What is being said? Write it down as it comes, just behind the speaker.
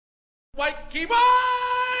White key,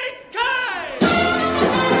 white key!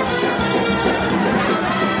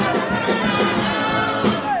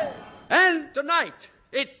 And tonight,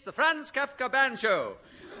 it's the Franz Kafka Band Show.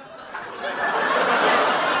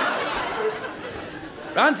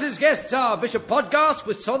 France's guests are Bishop Podgast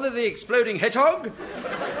with Sother the Exploding Hedgehog,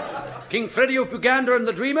 King Freddy of Buganda and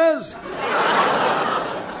the Dreamers,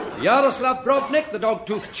 Yaroslav Brovnik, the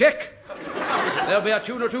Dog-Toothed Czech. There'll be a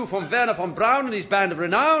tune or two from Werner von Braun and his band of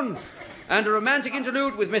renown, and a romantic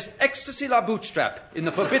interlude with Miss Ecstasy La Bootstrap in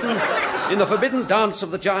the forbidden dance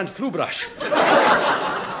of the giant flubrush.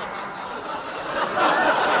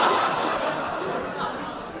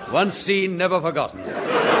 Once seen, never forgotten.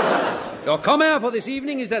 Your comment for this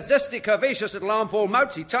evening is that zesty, curvaceous little armful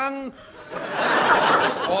Moutzy tongue,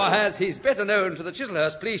 or as he's better known to the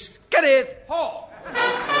Chislehurst police, Kenneth Horne.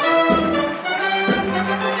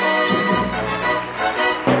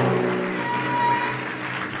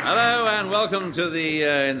 Hello and welcome to the,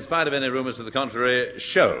 in spite of any rumours to the contrary,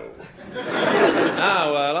 show.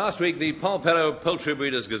 Now, last week the Polperro Poultry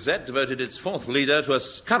Breeders' Gazette devoted its fourth leader to a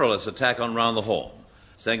scurrilous attack on Round the Horne,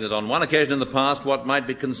 saying that on one occasion in the past what might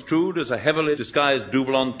be construed as a heavily disguised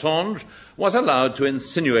double entendre was allowed to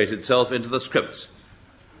insinuate itself into the scripts.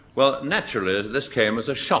 Well, naturally, this came as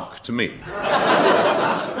a shock to me.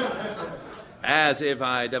 As if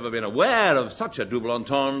I'd ever been aware of such a double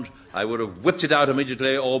entendre, I would have whipped it out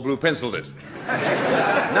immediately or blue-penciled it.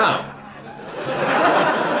 Now,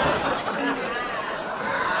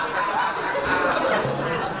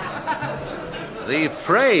 the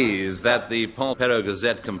phrase that the Polperro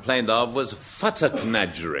Gazette complained of was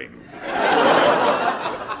futtock-nadgering.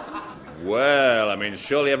 Well, I mean,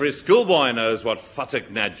 surely every schoolboy knows what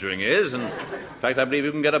futtock-nadgering is, and in fact, I believe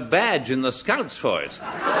you can get a badge in the Scouts for it.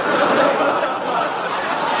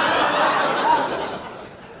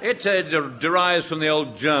 It derives from the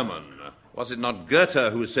old German. Was it not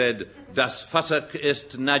Goethe who said, Das Futtock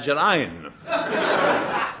ist Nadgereien?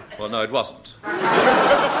 Well, no, it wasn't.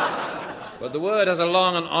 But the word has a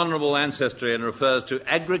long and honourable ancestry and refers to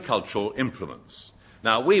agricultural implements.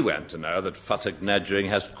 Now, we went to know that futtock-nadgering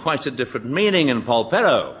has quite a different meaning in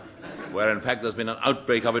Polperro, where, in fact, there's been an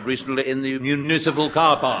outbreak of it recently in the municipal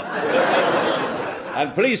car park.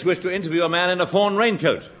 And police wish to interview a man in a fawn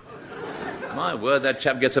raincoat. My word, that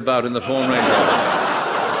chap gets about in the fawn raincoat.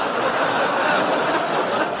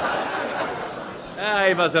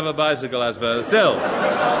 He must have a bicycle, I suppose. Still,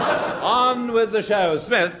 on with the show.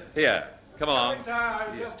 Smith, here. Come on. Sir, I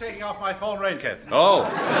was just taking off my fawn raincoat. Oh.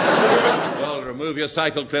 Well, remove your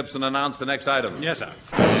cycle clips and announce the next item. Yes, sir.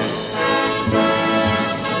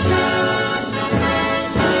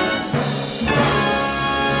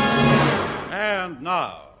 And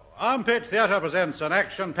now, Armpit Theatre presents an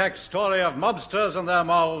action-packed story of mobsters and their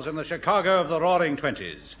morals in the Chicago of the Roaring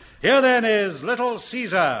Twenties. Here, then, is Little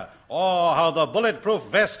Caesar, or How the Bulletproof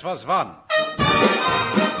Vest Was Won.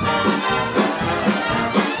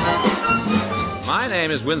 My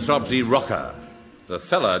name is Winthrop D. Rocker. The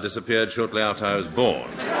fella disappeared shortly after I was born.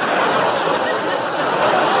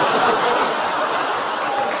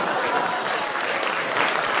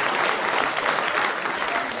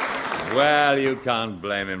 Well, you can't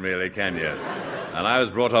blame him, really, can you? And I was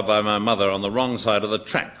brought up by my mother on the wrong side of the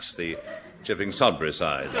tracks, the Chipping Sodbury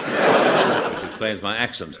side, which explains my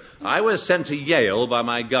accent. I was sent to Yale by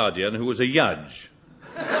my guardian, who was a judge.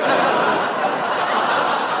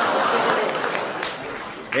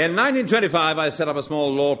 In 1925, I set up a small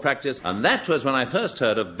law practice, and that was when I first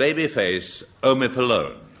heard of babyface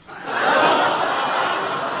Omepalone.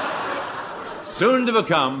 Soon to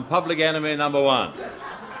become public enemy number one.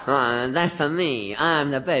 Oh, that's for me. I'm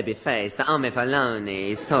the baby face the Omepalone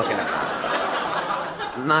is talking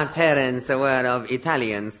about. My parents were of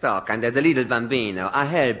Italian stock, and as a little bambino, I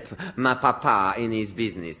helped my papa in his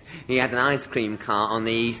business. He had an ice cream car on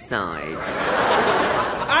the east side.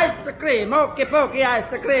 Ice cream, okey pokey ice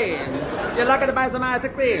cream. You're lucky to buy some ice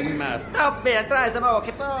cream. Stop me and try some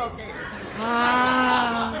okey pokey.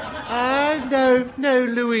 No,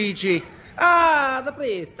 Luigi. The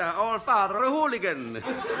priest, old father, a hooligan.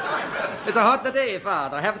 It's a hot day,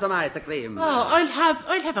 father. Have some ice cream. Oh, I'll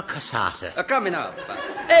have a cassata. Coming up.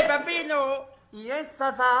 Hey, bambino. Yes,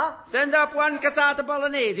 papa? Send up one cassata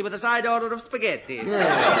bolognese with a side order of spaghetti.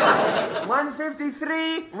 Yes.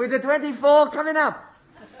 153 with the 24 coming up.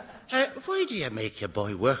 Why do you make your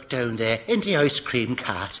boy work down there in the ice cream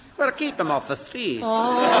cart? Well, keep him off the street.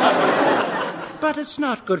 Oh, but it's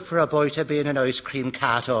not good for a boy to be in an ice cream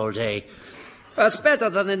cart all day. It's better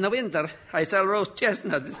than in the winter. I sell roast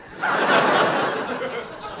chestnuts.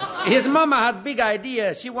 His mama had big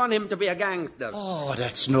ideas. She want him to be a gangster. Oh,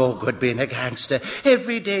 that's no good being a gangster.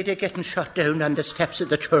 Every day they're getting shot down on the steps of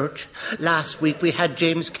the church. Last week we had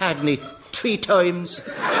James Cagney 3 times.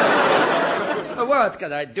 What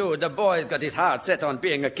can I do? The boy's got his heart set on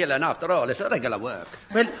being a killer, and after all, it's regular work.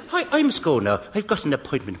 Well, I must go now. I've got an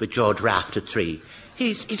appointment with George Raft at 3.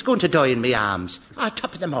 He's going to die in my arms.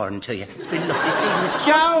 Top of the morning to you. It's been lovely seeing you.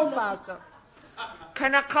 Ciao, Master.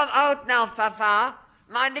 Can I come out now, Papa?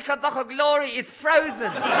 My Knickerbocker glory is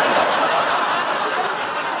frozen.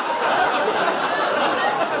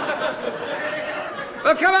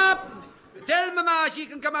 Well, come up. Tell Mama she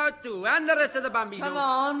can come out too, and the rest of the bambino. Come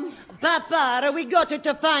on. Papa, we got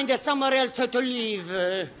to find somewhere else to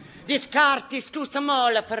live. This cart is too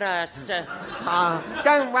small for us.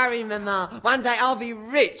 Don't worry, Mama. One day I'll be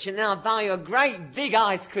rich and then I'll buy you a great big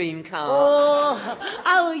ice cream cart. Oh,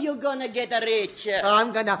 how are you gonna get rich?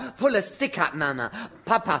 I'm gonna pull a stick up, Mama.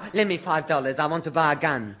 Papa, lend me $5. I want to buy a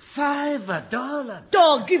gun. $5?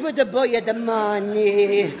 Don't give the boy the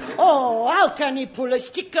money. Oh, how can he pull a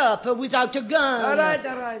stick up without a gun? All right.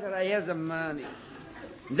 Here's the money.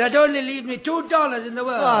 That only leaves me $2 in the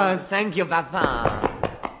world. Oh, thank you, Papa.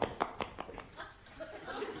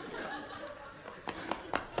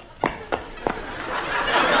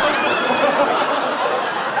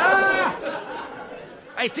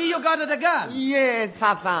 I see you got it again. Yes,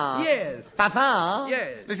 Papa. Yes. Papa?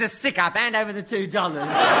 Yes. There's a stick up, hand over the $2.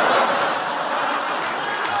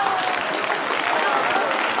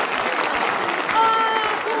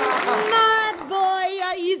 My boy,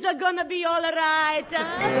 he's gonna be all right.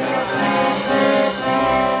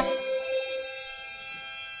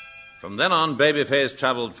 From then on, Babyface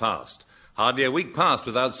travelled fast. Hardly a week passed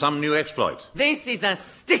without some new exploit. This is a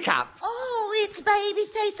stick up. Oh, it's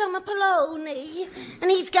Babyface on a Poloni, and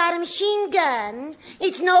he's got a machine gun.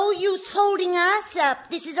 It's no use holding us up.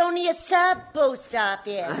 This is only a sub post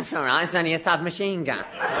office. That's all right, it's only a submachine gun.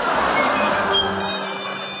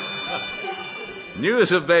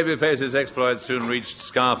 News of Babyface's exploits soon reached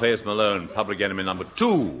Scarface Malone, public enemy number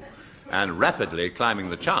 2, and rapidly climbing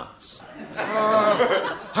the charts.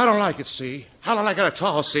 I don't like it, see? I don't like it at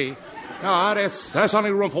all, see? No, there's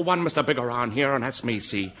only room for one Mr. Big around here, and that's me,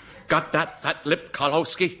 see? Got that fat lip,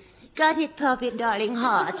 Karlowski? Got it, puppy, darling,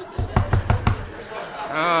 heart.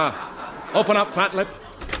 Open up, fat lip.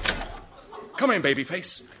 Come in,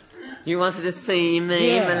 Babyface. You wanted to see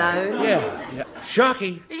me, Malone? Yeah.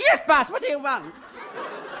 Sharky, Yes, boss, what do you want?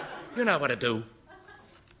 you know what to do.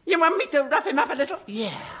 You want me to rough him up a little?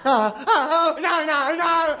 Yeah. No,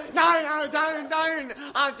 don't.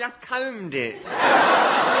 I've just combed it.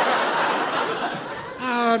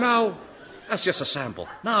 No. That's just a sample.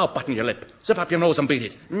 Now button your lip. Zip up your nose and beat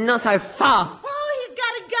it. Not so fast. Oh, he's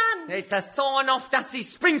got a gun. It's a sawn-off Dusty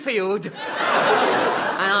Springfield. And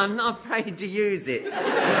I'm not afraid to use it.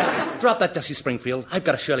 Drop that Dusty Springfield. I've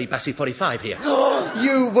got a Shirley Bassey 45 here.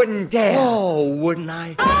 You wouldn't dare. Oh, wouldn't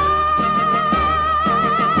I?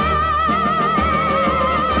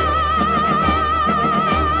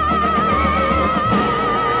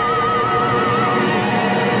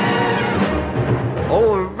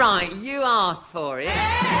 All right, you asked for it.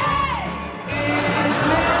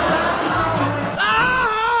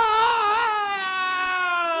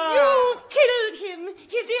 You've killed him.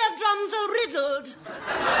 His eardrums are riddled.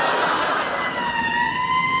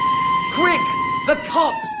 Quick, the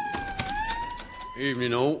cops.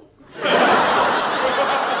 Evening, all.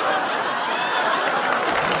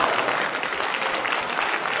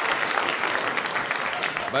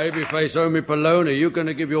 Babyface owe me Poloni. You going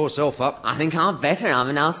to give yourself up? I think I'd better have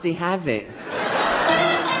a nasty habit.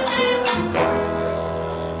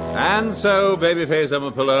 And so Babyface Emma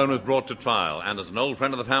Polone was brought to trial, and as an old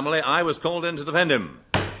friend of the family, I was called in to defend him.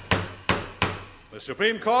 The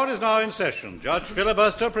Supreme Court is now in session. Judge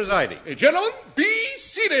Filibuster presiding. Gentlemen, be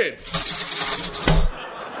seated.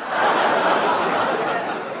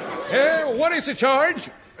 What is the charge?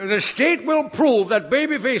 The state will prove that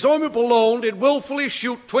Babyface Omi Polone did willfully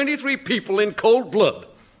shoot 23 people in cold blood.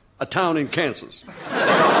 A town in Kansas.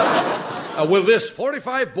 With this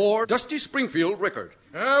 45-bore Dusty Springfield record.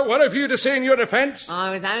 What have you to say in your defense? I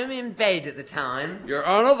was home in bed at the time. Your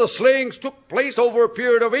Honor, the slayings took place over a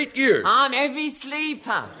period of 8 years. I'm every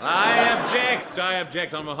sleeper. I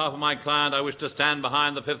object on behalf of my client. I wish to stand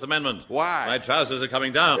behind the Fifth Amendment. Why? My trousers are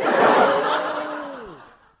coming down.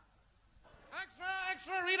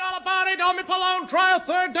 Extra, read all about it. Omi Polone, trial,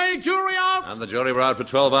 third day, jury out. And the jury were out for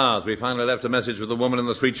 12 hours. We finally left a message with the woman in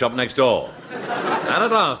the sweet shop next door. And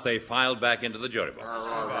at last, they filed back into the jury box.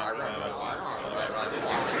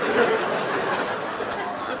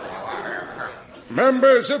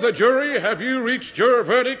 Members of the jury, have you reached your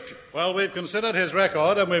verdict? Well, we've considered his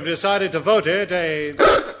record and we've decided to vote it a...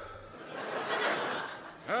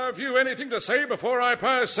 Have you anything to say before I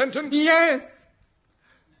pass sentence? Yes.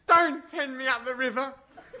 Don't send me up the river.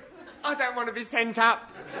 I don't want to be sent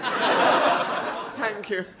up. Thank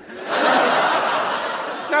you.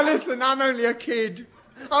 Now listen, I'm only a kid.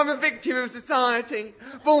 I'm a victim of society,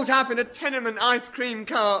 brought up in a tenement ice cream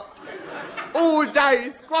cart. All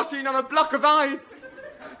day squatting on a block of ice.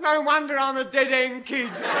 No wonder I'm a dead-end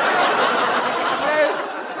kid. Yes,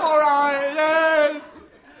 all right, yes.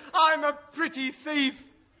 I'm a pretty thief.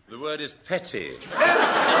 The word is petty.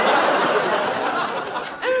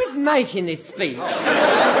 Who's making this speech?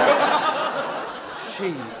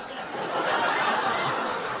 She.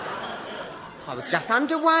 I was just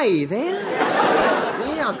underway then.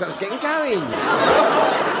 Yeah, I was getting going.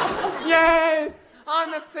 Yes,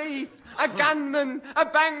 I'm a thief, a gunman, a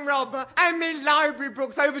bank robber, and me library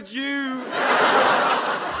books overdue. But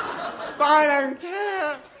I don't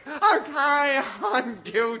care. Okay, I'm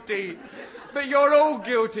guilty. But you're all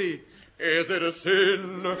guilty. Is it a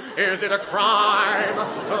sin? Is it a crime?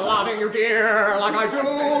 Loving you, dear, like I do.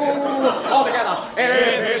 All together.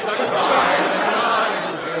 If it's a crime, then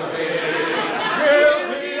I'm guilty.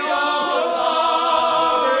 Guilty of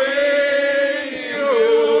loving you.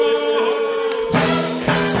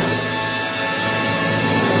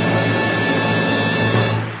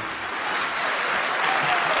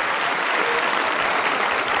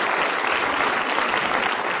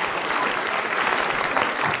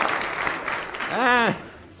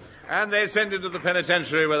 And they sent him to the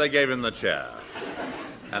penitentiary where they gave him the chair.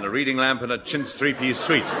 And a reading lamp and a chintz three-piece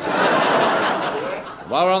suite.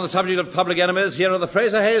 While we're on the subject of public enemies, here are the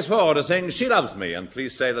Fraser Hayes Four to sing She Loves Me. And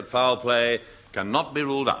please say that foul play cannot be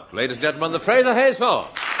ruled out. Ladies and gentlemen, the Fraser Hayes Four.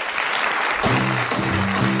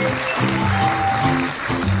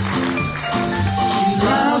 She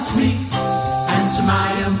loves me, and to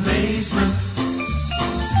my amazement,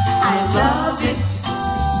 I love it,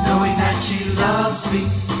 knowing that she loves me.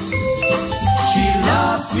 She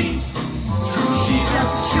loves me, true she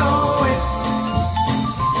doesn't show it.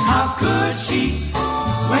 How could she,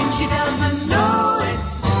 when she doesn't know it?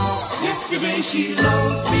 Yesterday she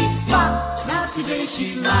loathed me, but now today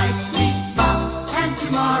she likes me, but and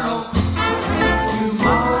tomorrow,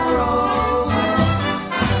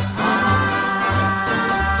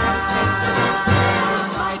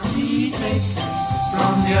 my teeth ache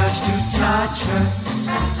from the urge to touch her.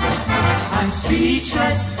 I'm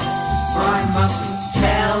speechless, for I mustn't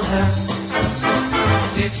tell her.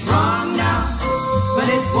 It's wrong now, but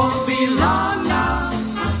it won't be long now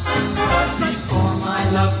before my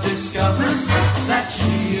love discovers that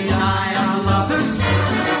she and I are lovers.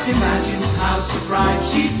 Imagine how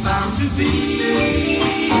surprised she's bound to be.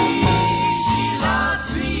 She loves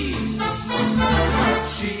me.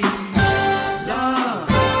 She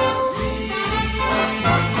loves me.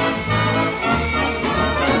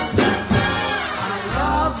 I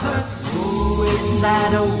love her. Oh, isn't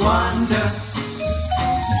that a wonder?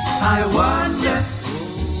 I wonder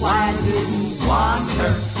why I didn't want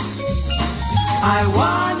her. I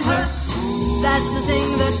want her. That's the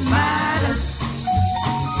thing that matters.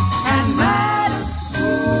 And matters.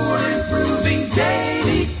 Oh, improving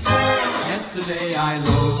daily. Yesterday I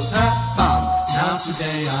loathed her, bum. Now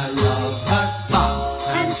today I love her, bum.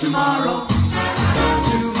 And tomorrow,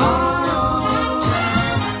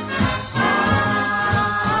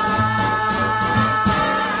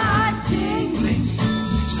 tingling,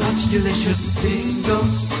 such delicious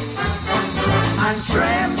tingles. I'm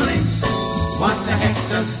trembling. What the heck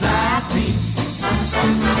does that mean?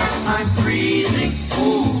 I'm freezing.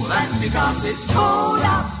 Ooh, that's because it's cold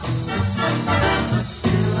out. But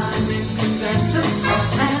still I'm incandescent,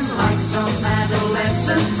 and like some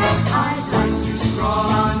adolescent, I'd like to scrawl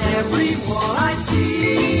on every wall I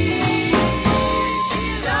see. She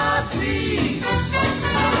loves me.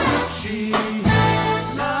 She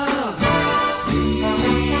loves me.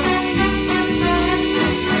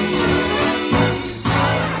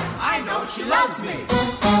 I know she loves me.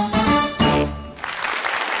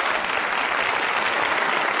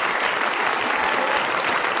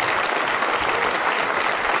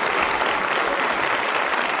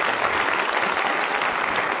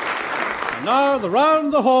 Now, the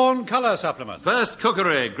Round the Horne colour supplement. First,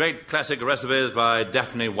 cookery. Great classic recipes by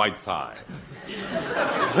Daphne Whitethigh.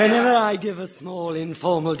 Whenever I give a small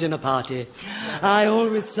informal dinner party, I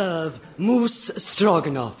always serve mousse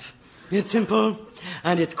stroganoff. It's simple,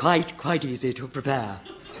 and it's quite easy to prepare.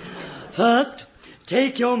 First,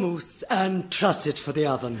 take your mousse and truss it for the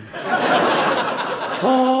oven. 4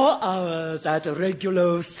 hours at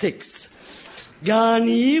regulo 6.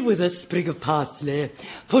 Garni with a sprig of parsley.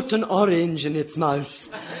 Put an orange in its mouth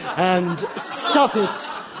and stuff it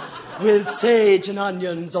with sage and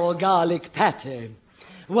onions or garlic pate.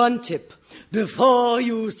 One tip, before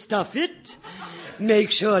you stuff it, make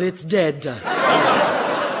sure it's dead.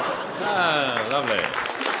 Ah, lovely.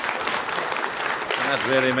 That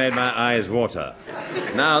really made my eyes water.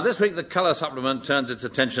 Now, this week the colour supplement turns its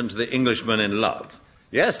attention to the Englishman in love.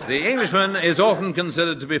 Yes, the Englishman is often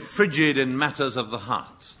considered to be frigid in matters of the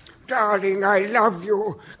heart. Darling, I love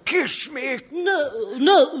you. Kiss me.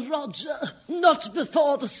 No, Roger. Not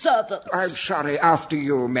before the servants. I'm sorry. After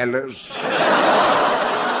you, Mellors.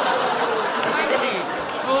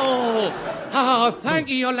 Thank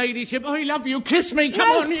you, your ladyship. I love you. Kiss me. Come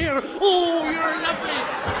on here. Oh, you're lovely.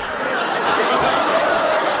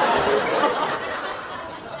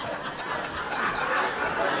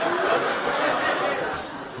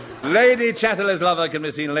 Lady Chatterley's lover can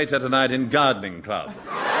be seen later tonight in Gardening Club.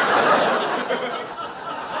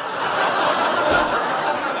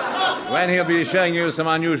 When he'll be showing you some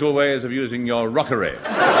unusual ways of using your rockery.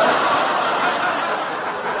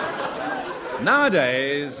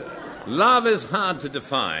 Nowadays, love is hard to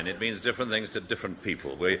define. It means different things to different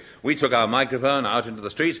people. We took our microphone out into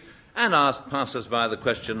the street and asked passers-by the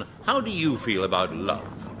question, how do you feel about love?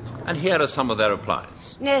 And here are some of their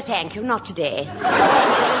replies. No, thank you, not today.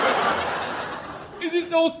 Is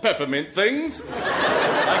it those peppermint things?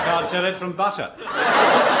 I can't tell it from butter.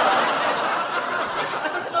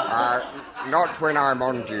 Not when I'm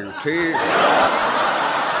on duty.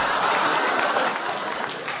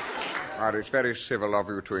 But it's very civil of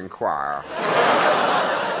you to inquire.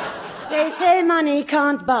 They say money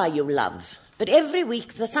can't buy you love. But every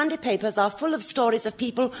week the Sunday papers are full of stories of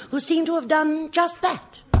people who seem to have done just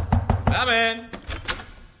that. Come in.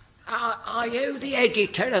 Are you the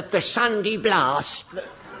editor of the Sunday Blast?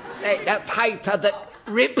 The paper that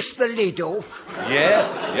rips the lid off?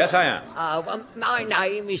 Yes, I am. Well, my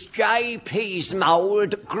name is J.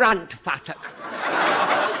 Peasmould Gruntfattock.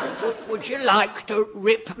 Would you like to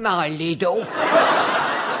rip my lid off?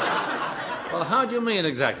 Well, how do you mean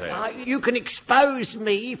exactly? You can expose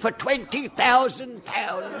me for £20,000.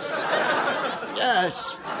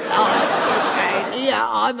 Yes.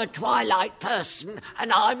 I'm a Twilight person,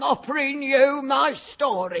 and I'm offering you my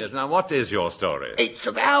story. Yes, now, what is your story? It's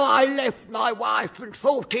of how I left my wife and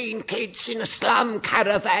 14 kids in a slum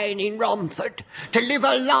caravan in Romford to live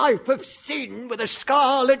a life of sin with a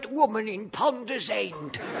scarlet woman in Ponder's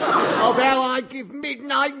End. Of how I give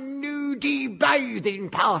midnight nudie bathing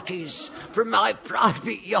parties from my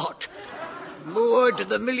private yacht, moored to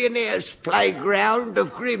the millionaire's playground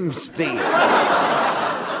of Grimsby.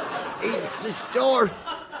 It's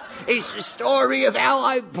the story of how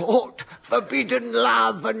I bought forbidden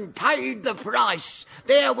love and paid the price.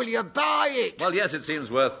 There, will you buy it? Well, yes, it seems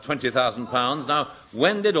worth £20,000. Now,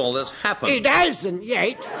 when did all this happen? It hasn't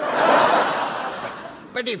yet.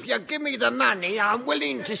 But if you give me the money, I'm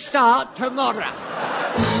willing to start tomorrow.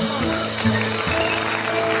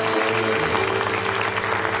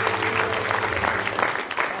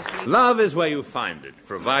 Love is where you find it,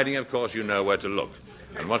 providing, of course, you know where to look.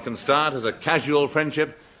 And what can start as a casual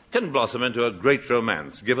friendship can blossom into a great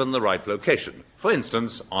romance, given the right location. For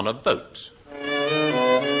instance, on a boat.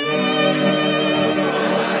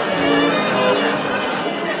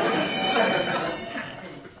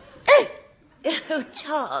 Oh,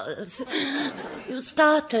 Charles, you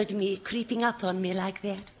startled me creeping up on me like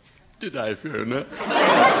that. Did I, Fiona?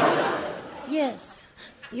 Yes,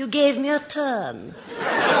 you gave me a turn.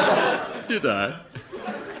 Did I?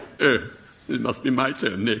 Oh, it must be my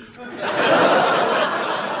turn next.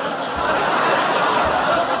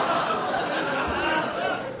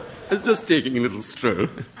 I was just taking a little stroll.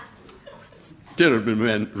 It's terribly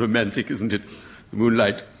romantic, isn't it? The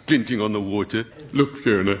moonlight glinting on the water. Look,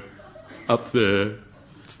 Fiona, up there.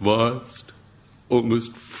 It's vast,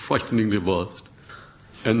 almost frighteningly vast,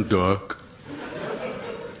 and dark.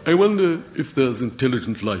 I wonder if there's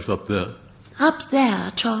intelligent life up there. Up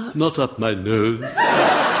there, Charles? Not up my nose.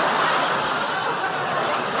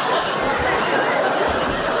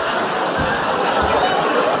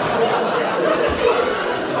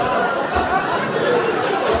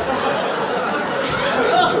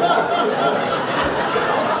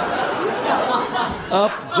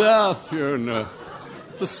 Up there, Fiona.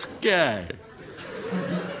 The sky.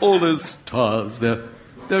 All those stars,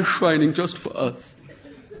 they're shining just for us.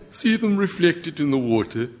 See them reflected in the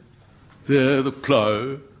water. There the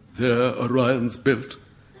plough, there Orion's belt,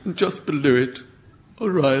 and just below it,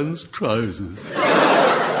 Orion's trousers.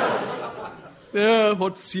 There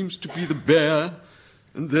what seems to be the bear,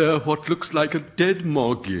 and there what looks like a dead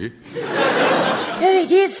Moggy.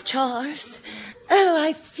 It is, Charles. Oh,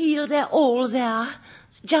 I feel they're all there,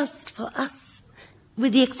 just for us,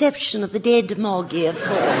 with the exception of the dead Moggy, of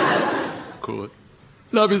course. Of course.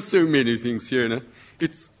 Love is so many things, Fiona.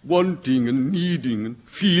 It's wanting and needing and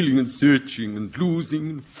feeling and searching and losing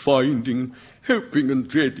and finding, hoping and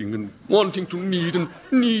dreading and wanting to need and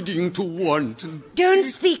needing to want. And... Don't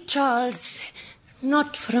speak, Charles.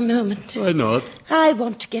 Not for a moment. Why not? I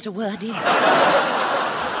want to get a word in.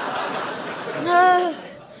 Oh,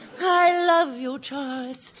 I love you,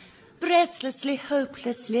 Charles. Breathlessly,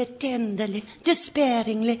 hopelessly, tenderly,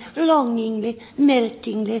 despairingly, longingly,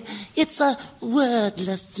 meltingly. It's a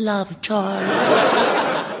wordless love,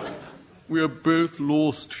 Charles. We are both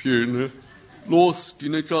lost, Fiona. Lost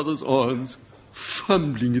in each other's arms,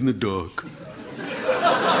 fumbling in the dark.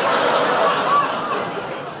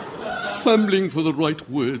 Fumbling for the right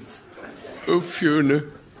words. Oh, Fiona,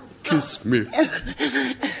 kiss me.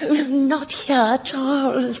 Not here,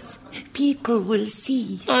 Charles. People will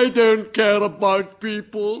see. I don't care about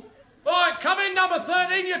people. All right, come in, number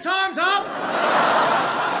 13. Your time's up.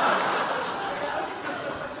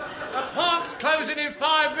 The park's closing in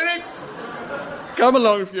 5 minutes. Come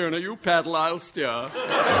along, Fiona. You paddle, I'll steer.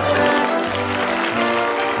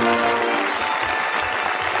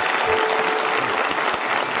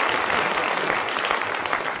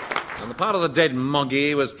 And the part of the dead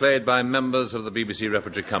Moggy was played by members of the BBC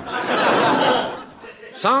Repertory Company.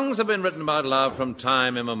 Songs have been written about love from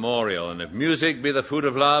time immemorial, and if music be the food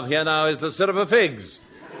of love, here now is the syrup of figs.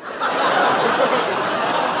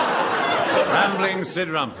 Rambling Sid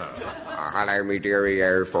Rumpo. Hello, me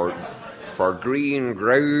dearie, for green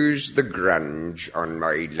grows the grunge on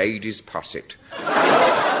my lady's posset.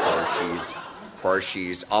 For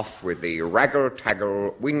she's off with the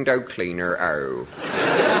raggle-taggle window cleaner, oh.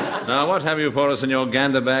 Now, what have you for us in your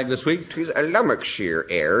gander bag this week? 'Tis a Lummoxshire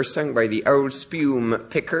air sung by the old spume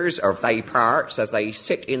pickers of they parts as they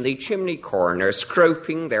sit in the chimney corner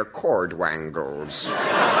scroping their cord wangles.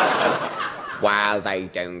 While they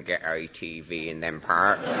don't get ITV in them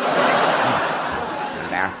parts.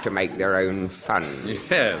 And have to make their own fun.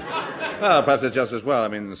 Yeah. Well, perhaps it's just as well. I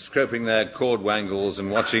mean, scroping their cord wangles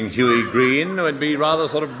and watching Huey Green would be rather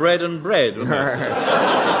sort of bread and bread, wouldn't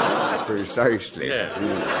it? Precisely. Yeah.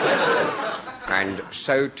 And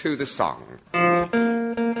so to the song.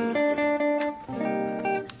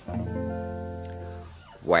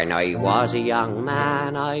 When I was a young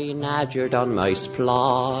man, I nadgered on my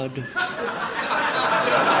splod.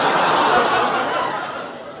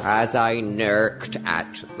 As I nurked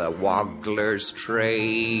at the waggler's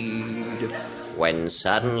trade, when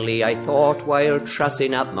suddenly I thought, while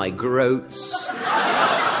trussing up my groats,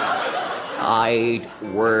 I'd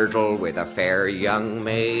wordle with a fair young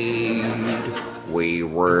maid. We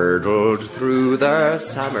wordled through the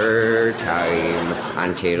summertime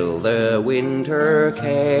until the winter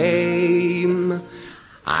came.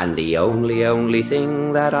 And the only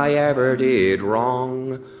thing that I ever did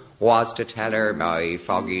wrong was to tell her my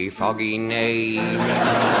foggy name.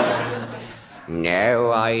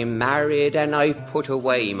 Now I'm married and I've put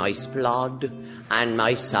away my splod, and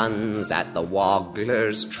my son's at the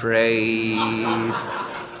waggler's trade.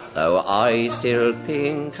 Though I still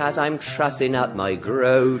think, as I'm trussing up my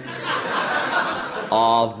groats,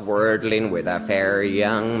 of wordling with a fair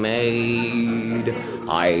young maid.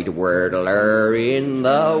 I'd wordle her in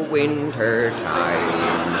the winter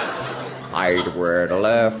time. I'd wordle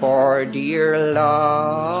her for dear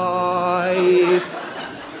life.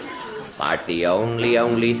 But the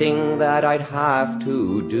only thing that I'd have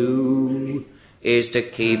to do is to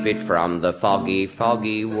keep it from the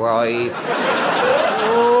foggy wife.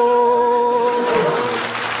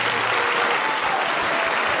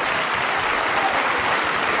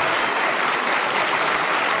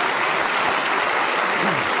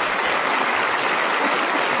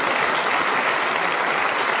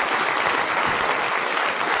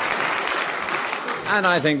 And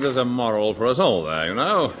I think there's a moral for us all there, you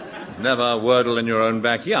know. Never wordle in your own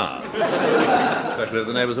backyard, especially if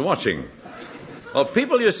the neighbours are watching. Well,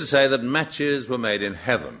 people used to say that matches were made in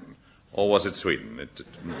heaven. Or was it Sweden? It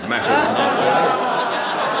matters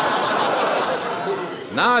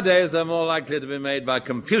not. Nowadays, they're more likely to be made by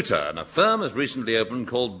computer, and a firm has recently opened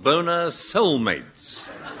called Boner Soulmates,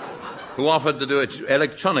 who offered to do it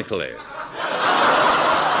electronically.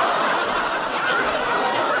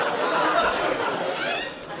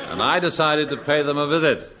 And I decided to pay them a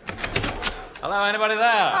visit. Hello, anybody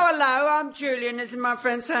there? Oh, hello, I'm Julian. This is my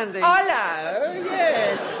friend Sandy. Hello,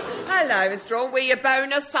 yes. Hello, Mr. Horne. We're your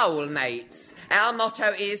Boner Soulmates. Our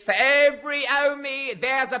motto is, for every Omi,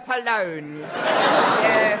 there's a Polone.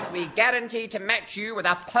 Yes, we guarantee to match you with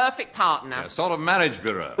a perfect partner. A sort of marriage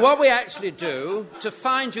bureau. What we actually do, to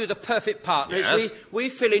find you the perfect partner, is we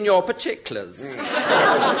fill in your particulars.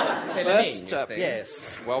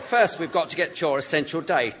 Yes. Well, first we've got to get your essential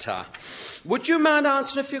data. Would you mind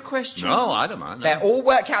answering a few questions? No, I don't mind. They're all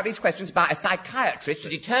worked out, these questions, by a psychiatrist to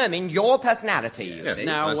determine your personality, you see.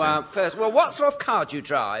 Now, first, what sort of car do you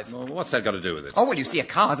drive? Well, what's that got to do with it? Oh, well, you see, a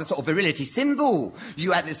car is a sort of virility symbol.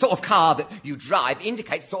 You have the sort of car that you drive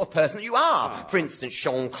indicates the sort of person that you are. For instance,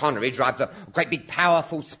 Sean Connery drives a great big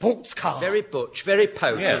powerful sports car. Very butch, very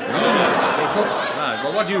potent. Yes. Very butch. Right,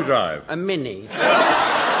 well, what do you drive? A Mini.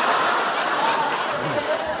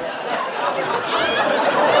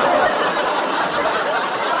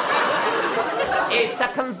 It's a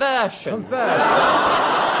conversion.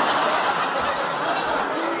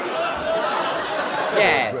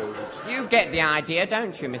 Yes. You get the idea,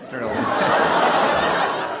 don't you, Mr. Horne?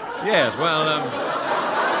 Yes, well,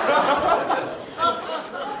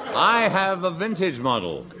 I have a vintage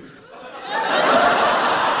model.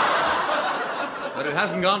 But it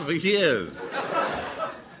hasn't gone for years.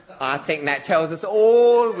 I think that tells us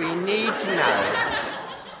all we need to know.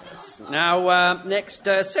 Now, next,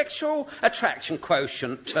 sexual attraction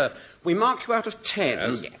quotient. We mark you out of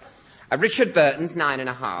 10. Yes. Richard Burton's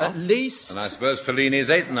 9.5. At least. And I suppose Fellini's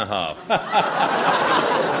 8.5.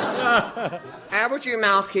 How would you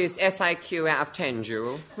mark his SIQ out of 10,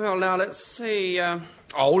 Jewel? Well, now, let's see.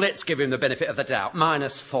 Let's give him the benefit of the doubt.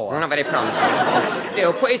 -4. Not very promising.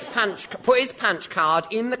 Still, put his punch card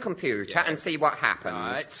in the computer and see what happens.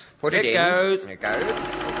 Right. Put it in. Goes. It goes.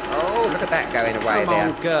 Oh, look at that going away Come there.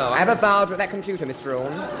 on, girl. Have a Varda at that computer, Mr.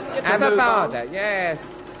 Horne. Have a Varda, yes.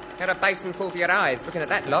 Get a basin full for your eyes. Looking at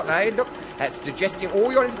that lot, eh? Look, that's digesting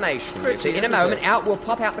all your information. Pretty, you see. In a moment, out will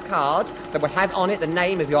pop out the card that will have on it the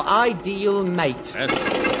name of your ideal mate. Yes.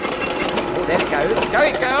 Oh, there it goes. Go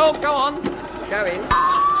it, girl. Go on. Go in.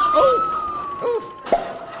 Oh!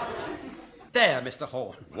 There, Mr.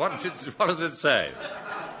 Horne. What does it say?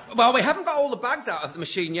 Well, we haven't got all the bugs out of the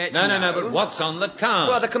machine yet. No, but what's on the card?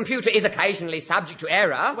 Well, the computer is occasionally subject to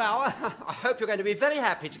error. Well, I hope you're going to be very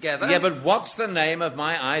happy together. Yeah, but what's the name of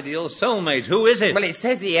my ideal soulmate? Who is it? Well, it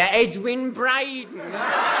says here, Edwin Braden.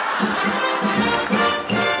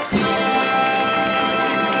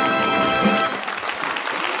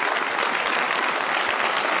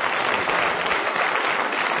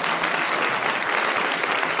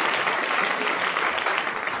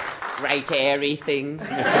 Great airy thing.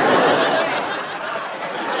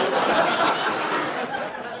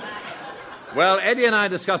 Well, Eddie and I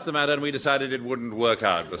discussed the matter and we decided it wouldn't work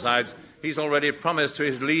out. Besides, he's already promised to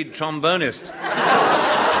his lead trombonist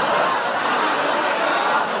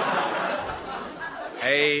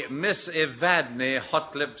a Miss Evadne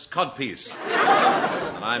Hot Lips codpiece.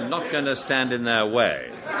 I'm not going to stand in their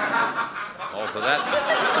way. Or for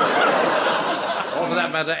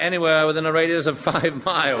that matter, anywhere within a radius of 5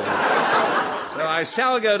 miles. So I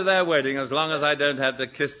shall go to their wedding as long as I don't have to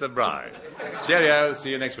kiss the bride. Cheerio, see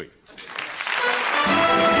you next week.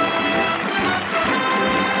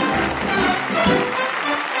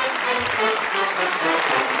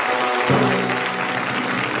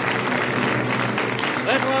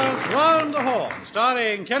 That was Round the Horne,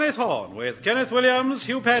 starring Kenneth Horne, with Kenneth Williams,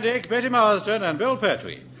 Hugh Paddick, Betty Marsden and Bill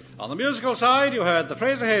Pertwee. On the musical side, you heard the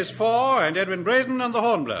Fraser Hayes Four and Edwin Braden and the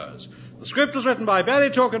Hornblowers. The script was written by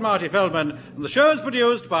Barry Took and Marty Feldman, and the show is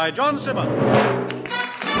produced by John Simmons.